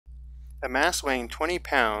A mass weighing 20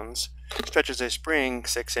 pounds stretches a spring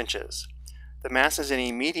 6 inches. The mass is in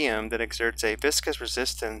a medium that exerts a viscous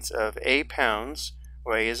resistance of A pounds,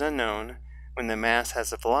 where A is unknown, when the mass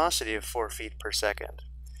has a velocity of 4 feet per second.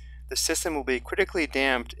 The system will be critically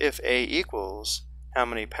damped if A equals how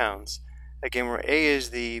many pounds? Again, where A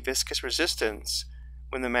is the viscous resistance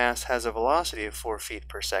when the mass has a velocity of 4 feet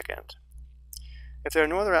per second. If there are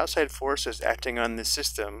no other outside forces acting on this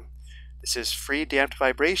system, this is free damped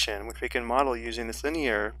vibration, which we can model using this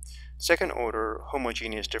linear second-order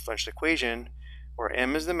homogeneous differential equation, where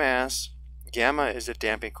m is the mass, gamma is the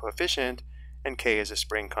damping coefficient, and k is a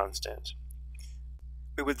spring constant.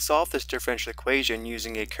 We would solve this differential equation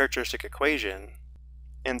using a characteristic equation,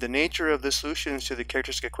 and the nature of the solutions to the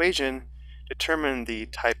characteristic equation determine the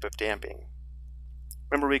type of damping.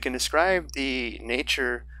 Remember, we can describe the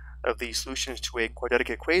nature of the solutions to a quadratic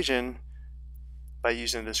equation by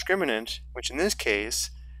using the discriminant, which in this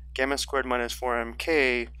case, gamma squared minus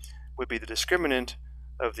 4mk would be the discriminant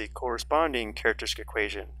of the corresponding characteristic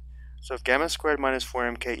equation. So if gamma squared minus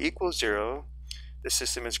 4mk equals 0, the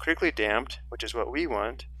system is critically damped, which is what we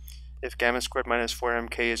want. If gamma squared minus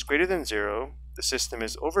 4mk is greater than 0, the system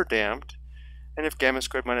is overdamped. And if gamma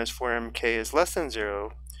squared minus 4mk is less than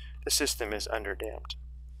 0, the system is underdamped.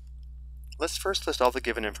 Let's first list all the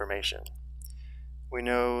given information. We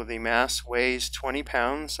know the mass weighs 20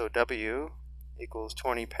 pounds, so W equals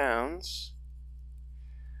 20 pounds.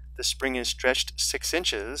 The spring is stretched 6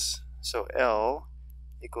 inches, so L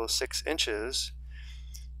equals 6 inches.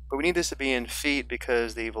 But we need this to be in feet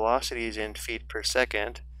because the velocity is in feet per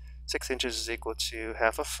second. 6 inches is equal to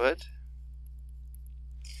half a foot.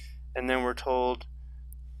 And then we're told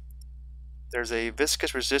there's a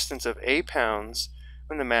viscous resistance of A pounds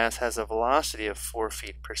when the mass has a velocity of 4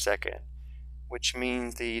 feet per second, which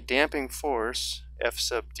means the damping force, F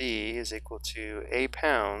sub D, is equal to A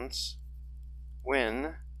pounds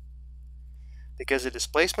when, because the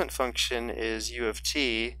displacement function is u of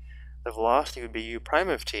t, the velocity would be u prime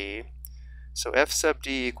of t, so F sub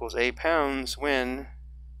D equals A pounds when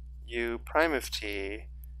u prime of t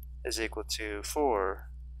is equal to 4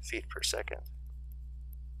 feet per second.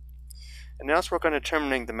 And now let's work on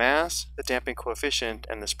determining the mass, the damping coefficient,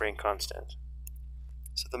 and the spring constant.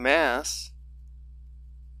 So the mass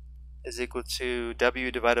is equal to W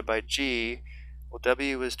divided by G. Well,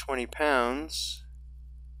 W is 20 pounds,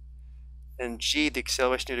 and G, the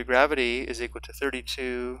acceleration due to gravity, is equal to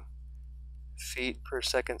 32 feet per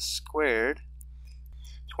second squared.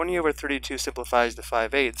 20 over 32 simplifies to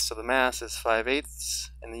 5/8, so the mass is 5/8,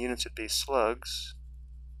 and the units would be slugs.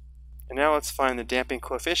 And now let's find the damping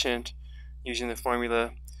coefficient using the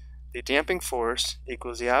formula. The damping force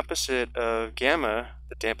equals the opposite of gamma,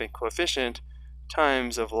 the damping coefficient,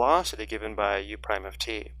 times the velocity given by u prime of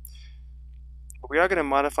t. But we are going to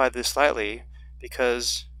modify this slightly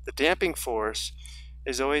because the damping force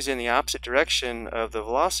is always in the opposite direction of the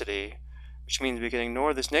velocity, which means we can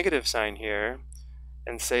ignore this negative sign here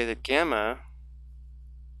and say that gamma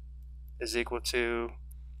is equal to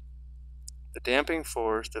the damping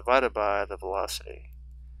force divided by the velocity.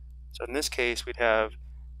 So in this case, we'd have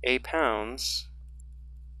A pounds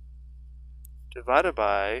divided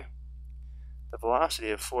by the velocity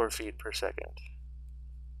of 4 feet per second.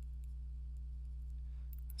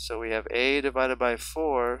 So we have A divided by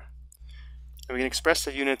 4, and we can express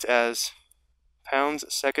the units as pounds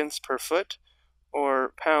seconds per foot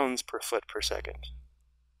or pounds per foot per second.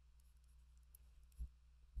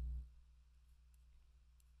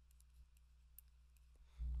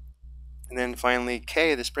 And then finally,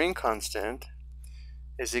 K, the spring constant,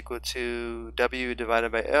 is equal to W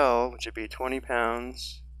divided by L, which would be 20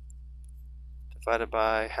 pounds divided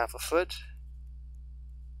by half a foot,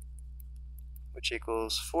 which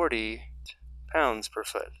equals 40 pounds per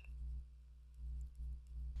foot.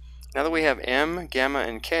 Now that we have M, gamma,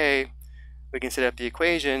 and K, we can set up the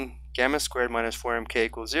equation gamma squared minus 4mk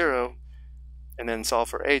equals 0, and then solve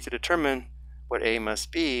for A to determine what A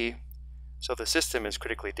must be, so the system is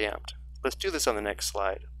critically damped. Let's do this on the next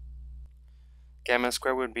slide. Gamma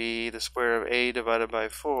squared would be the square of A divided by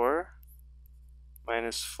 4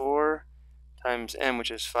 minus 4 times M,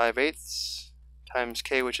 which is 5/8, times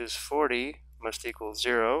K, which is 40, must equal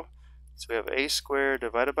 0. So we have A squared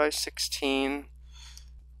divided by 16.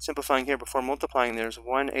 Simplifying here before multiplying, there's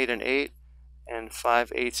 1 8 and 8, and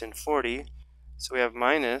 5 8s and 40. So we have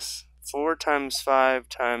minus 4 times 5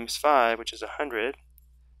 times 5, which is 100,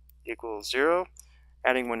 equals 0.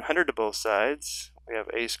 Adding 100 to both sides, we have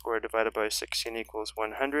A squared divided by 16 equals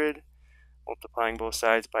 100. Multiplying both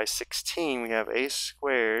sides by 16, we have A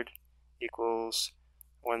squared equals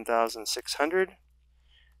 1,600.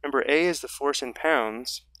 Remember, A is the force in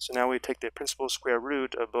pounds, so now we take the principal square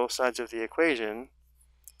root of both sides of the equation,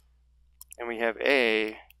 and we have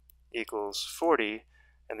A equals 40,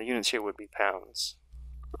 and the units here would be pounds.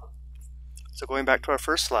 So going back to our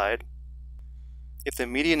first slide, if the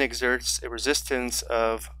median exerts a resistance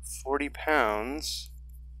of 40 pounds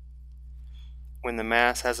when the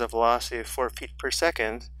mass has a velocity of 4 feet per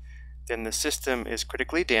second, then the system is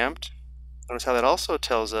critically damped. Notice how that also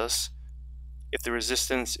tells us if the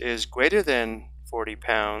resistance is greater than 40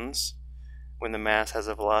 pounds when the mass has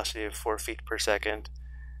a velocity of 4 feet per second,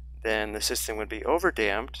 then the system would be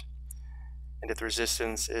overdamped. And if the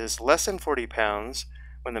resistance is less than 40 pounds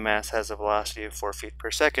when the mass has a velocity of 4 feet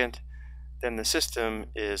per second, then the system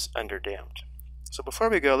is underdamped. So before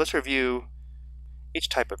we go, let's review each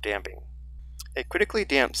type of damping. A critically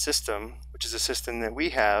damped system, which is a system that we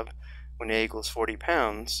have when A equals 40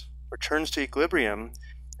 pounds, returns to equilibrium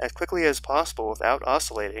as quickly as possible without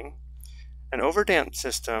oscillating. An overdamped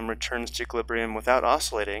system returns to equilibrium without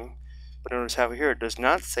oscillating, but notice how here it does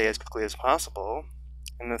not say as quickly as possible.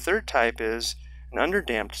 And the third type is an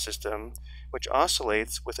underdamped system, which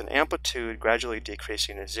oscillates with an amplitude gradually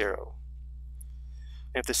decreasing to 0.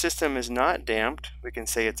 And if the system is not damped, we can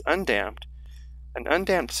say it's undamped. An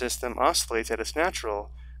undamped system oscillates at its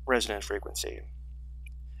natural resonance frequency.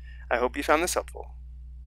 I hope you found this helpful.